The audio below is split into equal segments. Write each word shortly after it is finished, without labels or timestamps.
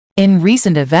In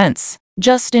recent events,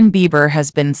 Justin Bieber has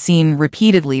been seen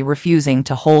repeatedly refusing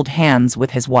to hold hands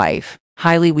with his wife,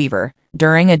 Hailey Weaver,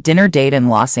 during a dinner date in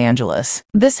Los Angeles.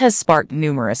 This has sparked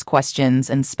numerous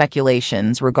questions and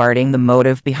speculations regarding the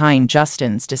motive behind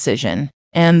Justin's decision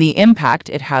and the impact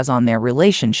it has on their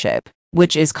relationship,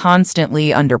 which is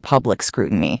constantly under public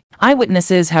scrutiny.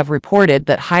 Eyewitnesses have reported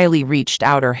that Hailey reached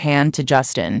out her hand to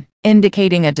Justin,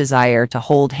 indicating a desire to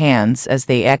hold hands as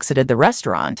they exited the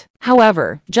restaurant.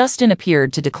 However, Justin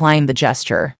appeared to decline the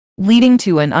gesture, leading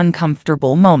to an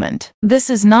uncomfortable moment. This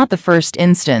is not the first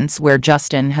instance where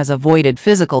Justin has avoided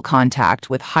physical contact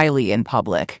with Hailey in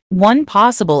public. One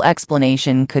possible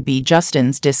explanation could be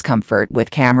Justin's discomfort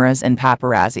with cameras and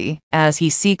paparazzi, as he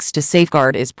seeks to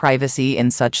safeguard his privacy in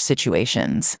such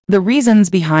situations. The reasons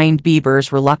behind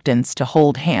Bieber's reluctance to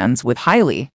hold hands with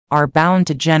Hailey are bound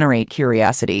to generate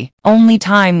curiosity. Only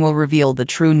time will reveal the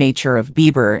true nature of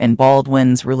Bieber and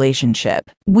Baldwin's relationship.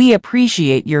 We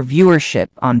appreciate your viewership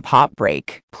on Pop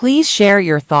Break. Please share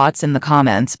your thoughts in the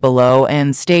comments below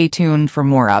and stay tuned for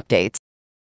more updates.